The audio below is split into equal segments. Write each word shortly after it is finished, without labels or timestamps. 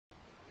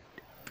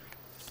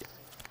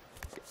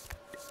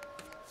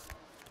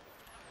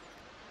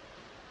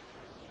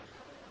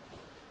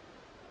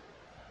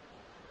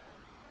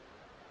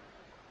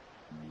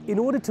In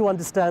order to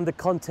understand the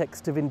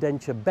context of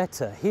indenture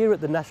better, here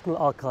at the National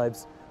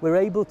Archives, we're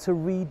able to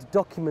read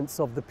documents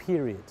of the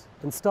period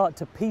and start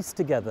to piece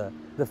together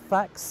the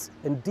facts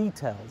and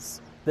details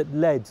that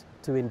led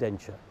to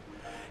indenture.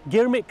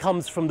 Girmit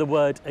comes from the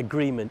word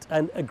agreement,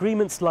 and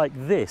agreements like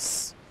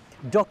this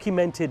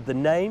documented the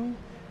name,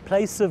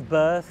 place of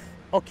birth,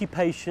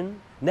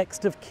 occupation,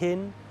 next of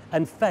kin,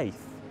 and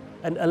faith,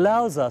 and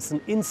allows us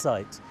an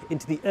insight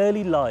into the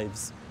early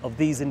lives of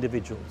these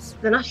individuals.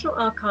 The National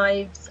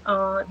Archives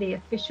are the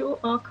official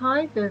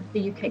archive of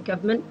the UK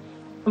government,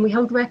 and we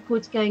hold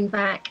records going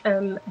back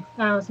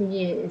 1,000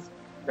 years.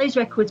 Those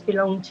records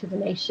belong to the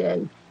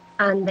nation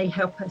and they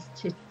help us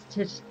to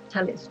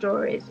tell its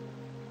stories.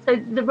 So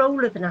the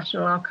role of the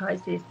National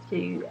Archives is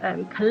to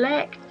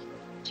collect,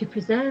 to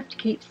preserve, to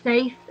keep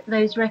safe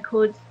those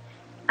records.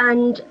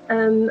 And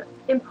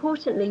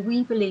importantly,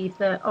 we believe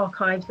that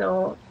archives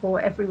are for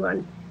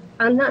everyone.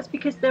 And that's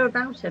because they're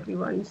about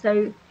everyone.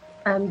 So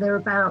they're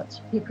about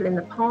people in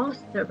the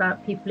past, they're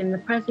about people in the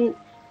present,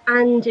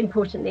 and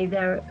importantly,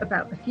 they're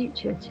about the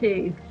future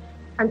too.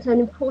 And so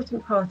an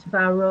important part of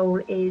our role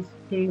is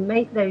to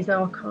make those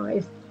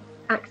archives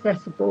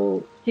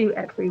accessible to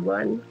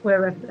everyone,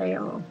 wherever they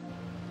are.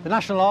 The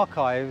National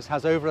Archives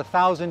has over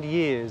 1,000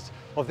 years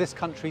of this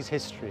country's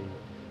history,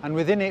 and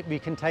within it we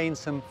contain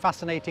some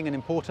fascinating and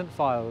important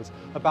files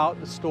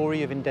about the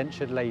story of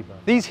indentured labour.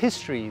 These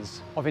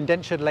histories of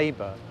indentured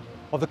labour,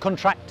 of the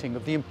contracting,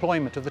 of the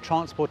employment, of the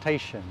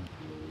transportation,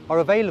 are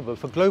available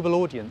for global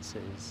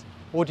audiences,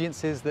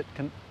 audiences that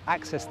can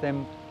access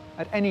them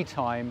at any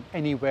time,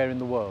 anywhere in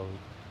the world.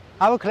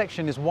 Our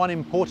collection is one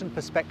important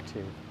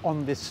perspective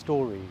on this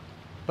story,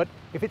 but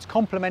if it's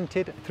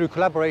complemented through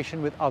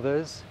collaboration with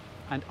others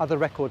and other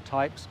record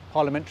types,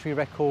 parliamentary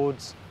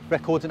records,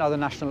 records in other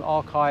national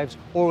archives,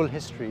 oral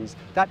histories,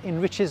 that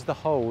enriches the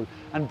whole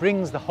and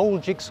brings the whole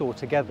jigsaw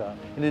together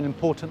in an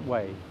important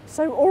way.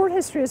 So oral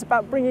history is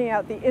about bringing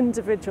out the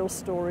individual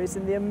stories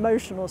and the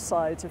emotional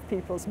sides of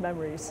people's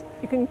memories.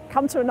 You can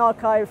come to an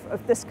archive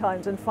of this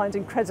kind and find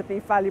incredibly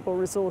valuable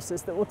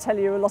resources that will tell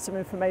you a lot of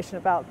information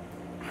about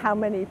how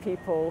many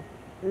people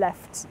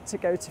left to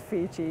go to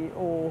Fiji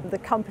or the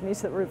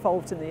companies that were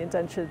involved in the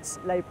indentured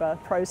labour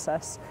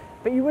process.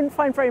 But you wouldn't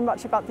find very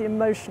much about the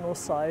emotional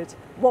side.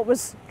 What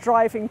was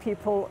driving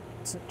people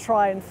to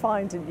try and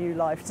find a new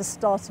life, to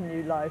start a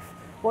new life?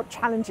 What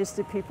challenges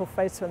did people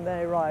face when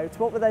they arrived?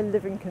 What were their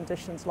living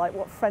conditions like?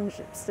 What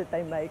friendships did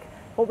they make?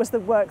 What was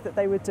the work that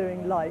they were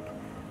doing like?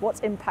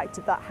 What impact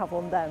did that have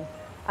on them?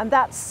 And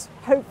that's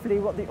hopefully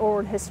what the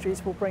oral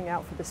histories will bring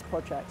out for this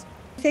project.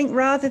 I think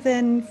rather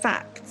than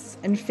facts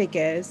and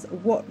figures,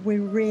 what we're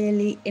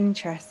really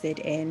interested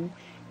in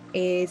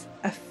is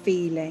a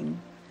feeling.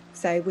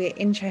 So we're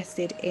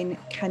interested in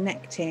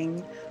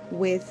connecting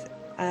with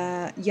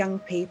young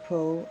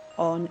people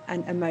on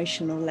an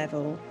emotional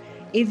level.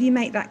 If you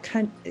make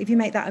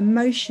that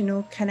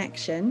emotional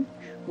connection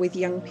with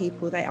young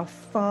people, they are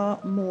far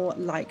more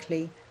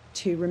likely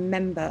to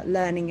remember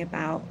learning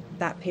about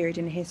that period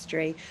in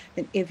history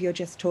than if you're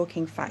just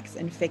talking facts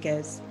and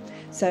figures.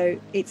 So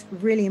it's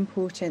really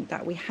important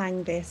that we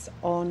hang this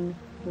on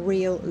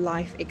real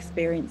life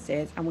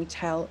experiences and we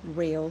tell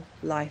real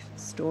life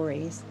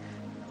stories.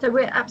 So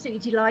we're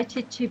absolutely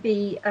delighted to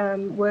be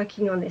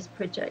working on this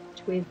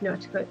project with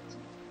Nukthut,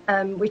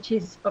 which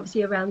is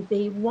obviously around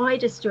the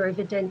wider story of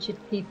indentured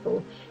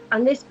people.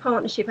 And this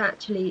partnership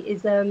actually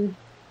is a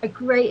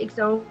great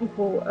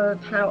example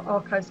of how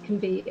archives can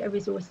be a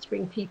resource to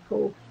bring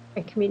people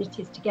and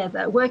communities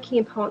together. Working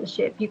in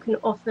partnership, you can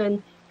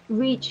often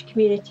reach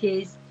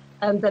communities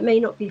that may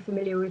not be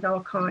familiar with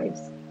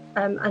archives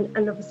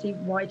and obviously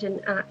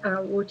widen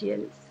our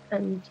audience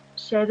and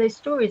share those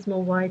stories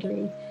more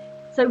widely.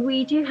 So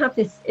we do have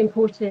this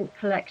important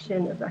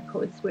collection of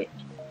records which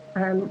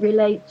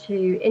relate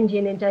to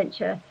Indian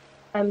indenture,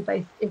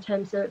 both in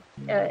terms of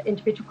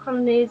individual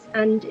colonies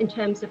and in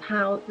terms of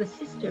how the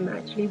system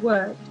actually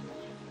worked.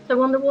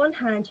 So on the one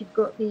hand, you've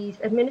got these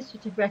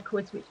administrative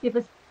records which give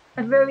us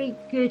a very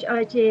good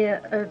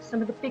idea of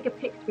some of the bigger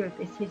picture of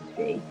this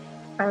history.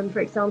 For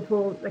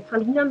example, the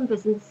kind of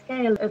numbers and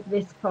scale of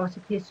this part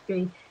of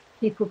history,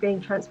 people being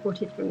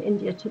transported from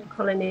India to the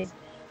colonies.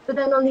 But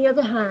then on the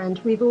other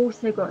hand, we've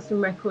also got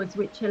some records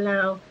which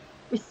allow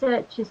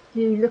researchers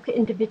to look at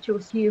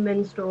individuals'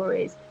 human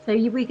stories. So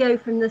we go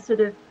from the sort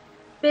of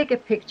bigger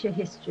picture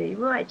history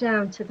right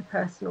down to the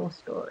personal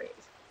stories.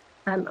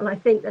 And I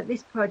think that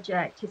this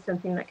project is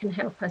something that can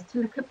help us to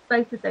look at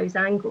both of those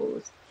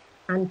angles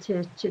and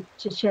to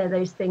share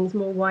those things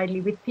more widely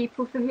with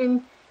people for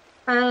whom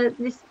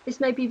this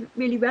may be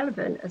really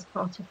relevant as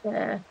part of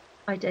their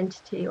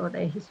identity or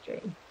their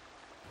history.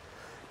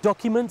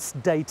 Documents,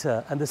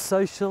 data and the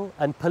social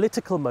and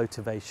political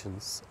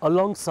motivations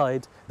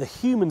alongside the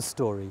human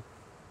story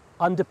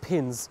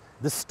underpins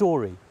the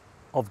story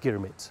of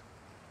Girmit.